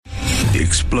The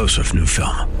explosive new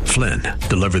film, Flynn,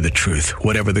 Deliver the Truth,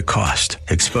 Whatever the Cost,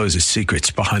 exposes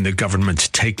secrets behind the government's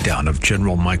takedown of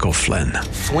General Michael Flynn.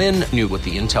 Flynn knew what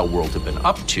the intel world had been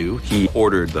up to. He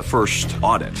ordered the first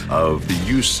audit of the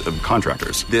use of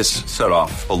contractors. This set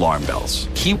off alarm bells.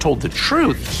 He told the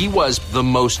truth. He was the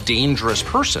most dangerous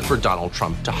person for Donald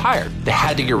Trump to hire. They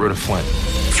had to get rid of Flynn.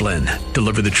 Flynn,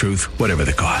 Deliver the Truth, Whatever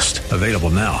the Cost. Available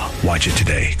now. Watch it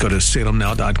today. Go to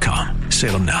salemnow.com.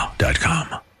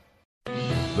 salemnow.com.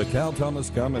 The Cal Thomas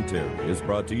Commentary is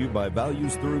brought to you by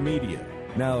Values Through Media.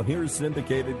 Now here's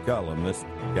syndicated columnist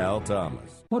Cal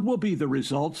Thomas. What will be the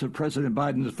results of President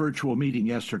Biden's virtual meeting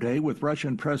yesterday with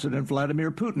Russian President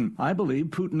Vladimir Putin? I believe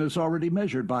Putin has already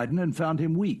measured Biden and found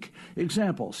him weak.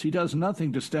 Examples: he does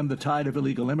nothing to stem the tide of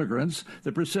illegal immigrants,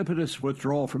 the precipitous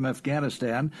withdrawal from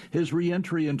Afghanistan, his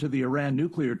re-entry into the Iran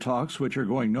nuclear talks, which are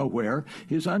going nowhere,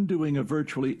 his undoing of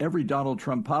virtually every Donald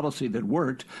Trump policy that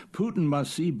worked. Putin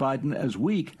must see Biden as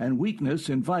weak, and weakness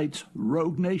invites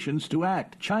rogue nations to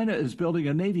act. China is building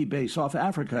a Navy base off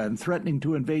Africa and threatening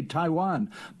to invade Taiwan.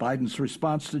 Biden's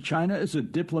response to China is a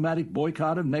diplomatic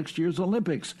boycott of next year's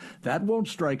Olympics. That won't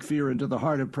strike fear into the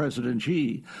heart of President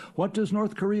Xi. What does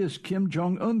North Korea's Kim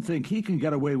Jong-un think he can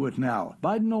get away with now?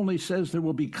 Biden only says there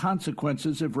will be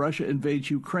consequences if Russia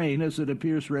invades Ukraine, as it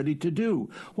appears ready to do.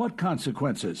 What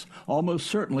consequences? Almost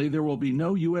certainly there will be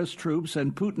no U.S. troops,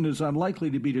 and Putin is unlikely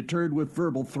to be deterred with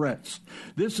verbal threats.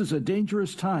 This is a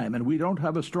dangerous time, and we don't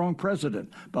have a strong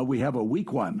president, but we have a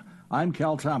weak one. I'm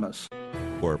Cal Thomas.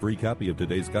 For a free copy of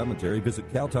today's commentary, visit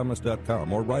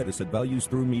calthomas.com or write us at Values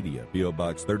Through Media, P.O.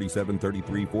 Box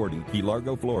 373340, Key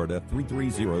Largo, Florida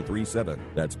 33037.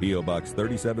 That's P.O. Box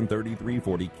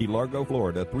 373340, Key Largo,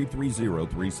 Florida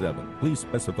 33037. Please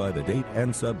specify the date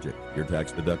and subject. Your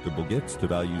tax-deductible gifts to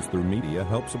Values Through Media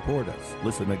help support us.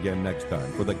 Listen again next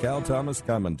time for the Cal Thomas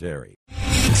Commentary.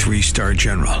 Three-star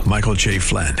General Michael J.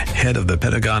 Flynn, head of the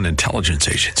Pentagon Intelligence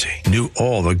Agency, knew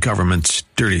all the government's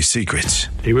dirty secrets.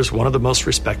 He was one of the most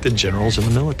respected generals in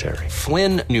the military.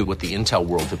 Flynn knew what the intel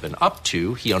world had been up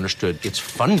to. He understood its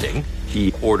funding.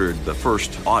 He ordered the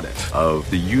first audit of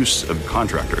the use of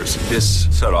contractors. This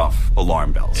set off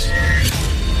alarm bells.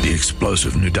 The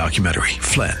explosive new documentary,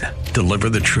 Flynn, Deliver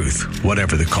the Truth,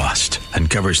 Whatever the Cost,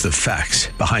 uncovers the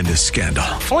facts behind this scandal.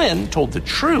 Flynn told the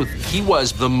truth. He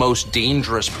was the most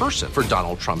dangerous person for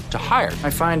Donald Trump to hire. I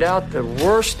find out the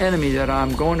worst enemy that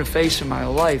I'm going to face in my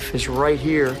life is right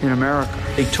here in America.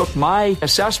 They took my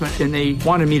assessment and they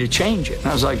wanted me to change it. And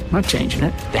I was like, I'm not changing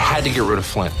it. They had to get rid of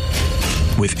Flynn.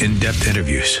 With in-depth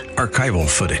interviews, archival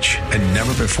footage, and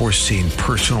never-before-seen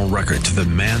personal records of the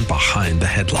man behind the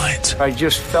headlines. I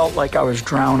just felt like I was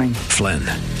drowning. Flynn,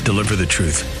 Deliver the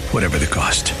Truth, Whatever the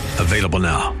Cost. Available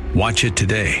now. Watch it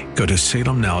today. Go to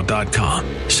salemnow.com.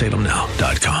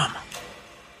 salemnow.com.